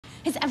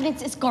His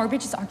evidence is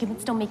garbage, his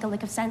arguments don't make a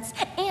lick of sense,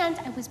 and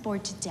I was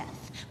bored to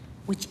death.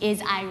 Which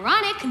is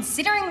ironic,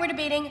 considering we're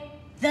debating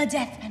the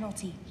death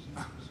penalty.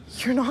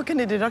 You're not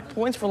gonna deduct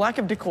points for lack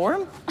of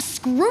decorum?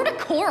 Screw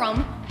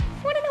decorum!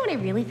 Wanna know what I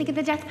really think of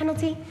the death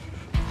penalty?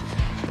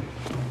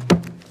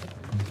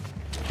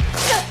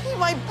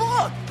 My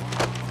book!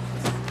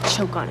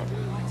 Choke on it.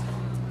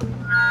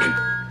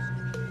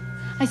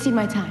 I see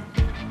my time.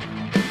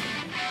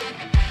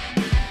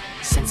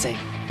 Sensei,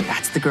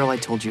 that's the girl I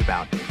told you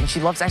about. And she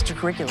loves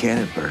extracurriculars. Can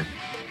it, Bert?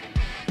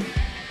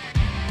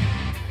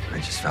 I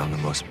just found the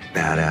most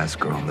badass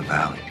girl in the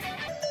valley.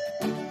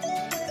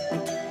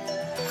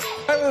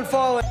 Everyone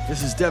follow.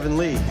 This is Devon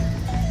Lee,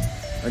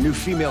 our new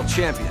female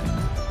champion.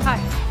 Hi.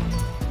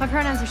 My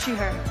pronouns are she,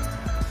 her.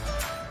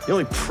 The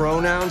only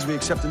pronouns we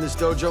accept in this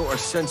dojo are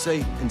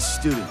sensei and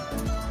student.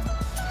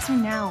 These are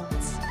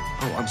nouns.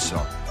 Oh, I'm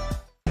sorry.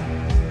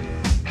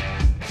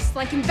 Just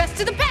like in best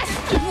of the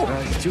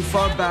best! Too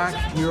far back,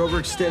 you're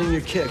overextending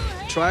your kick.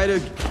 Try to...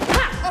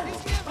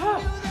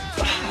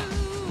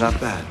 Not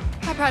bad.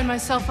 I pride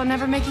myself on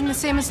never making the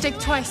same mistake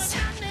twice.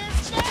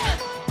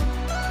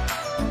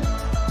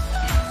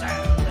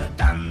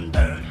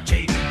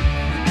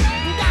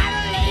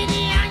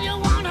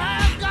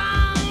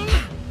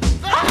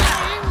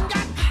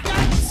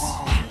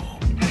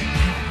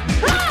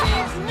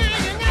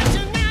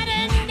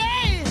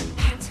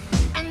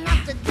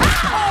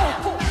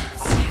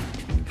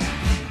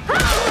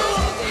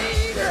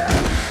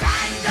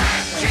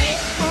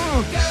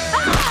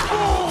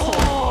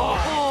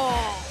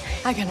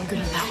 Again, I'm good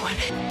at that one.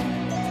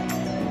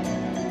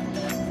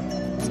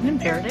 It's an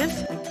imperative.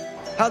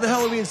 How the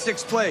hell are we in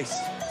 6th place?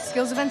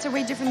 Skills events are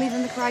way differently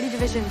than the karate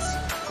divisions.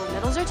 Gold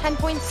medals are 10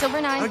 points,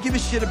 silver 9. I don't give a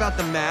shit about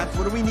the math.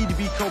 What do we need to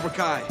beat Cobra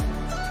Kai?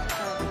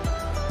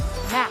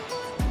 Math.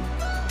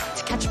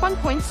 To catch up on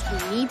points,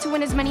 we need to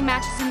win as many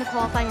matches in the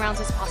qualifying rounds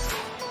as possible.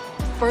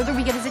 The further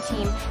we get as a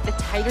team, the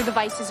tighter the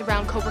vices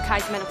around Cobra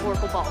Kai's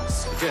metaphorical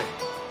balls. Okay.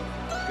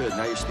 Good,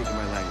 now you're speaking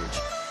my language.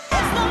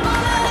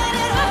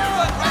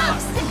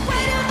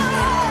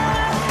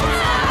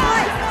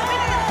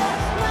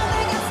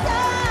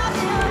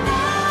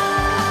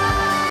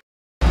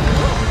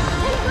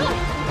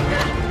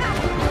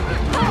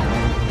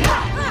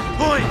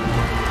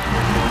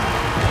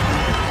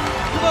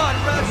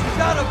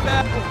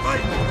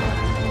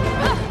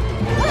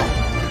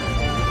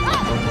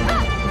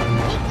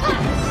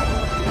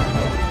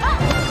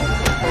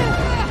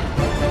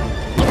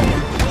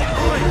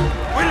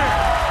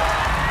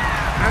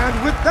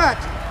 And with that,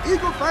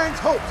 Eagle Fang's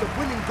hopes of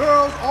winning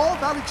Girls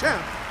All-Valley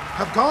Champ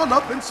have gone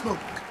up in smoke.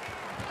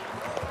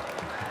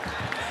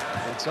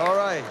 It's all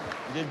right.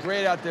 You did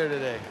great out there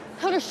today.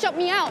 Hunter shut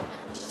me out.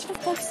 Should have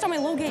focused on my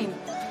low game.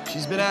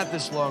 She's been at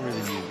this longer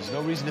than you. There's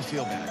no reason to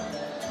feel bad.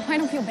 I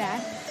don't feel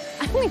bad.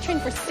 I've only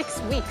trained for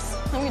 6 weeks.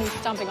 I'm gonna be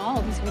stomping all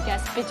of these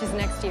weak-ass bitches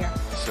next year.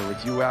 So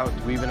with you out,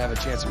 do we even have a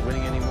chance of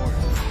winning anymore?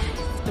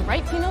 If the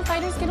right female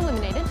fighters get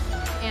eliminated,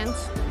 and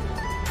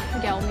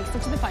Miguel makes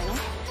it to the final,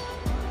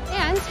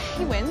 and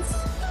he wins,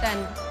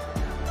 then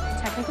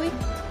technically,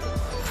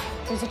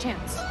 there's a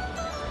chance.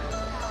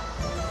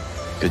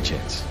 Good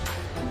chance.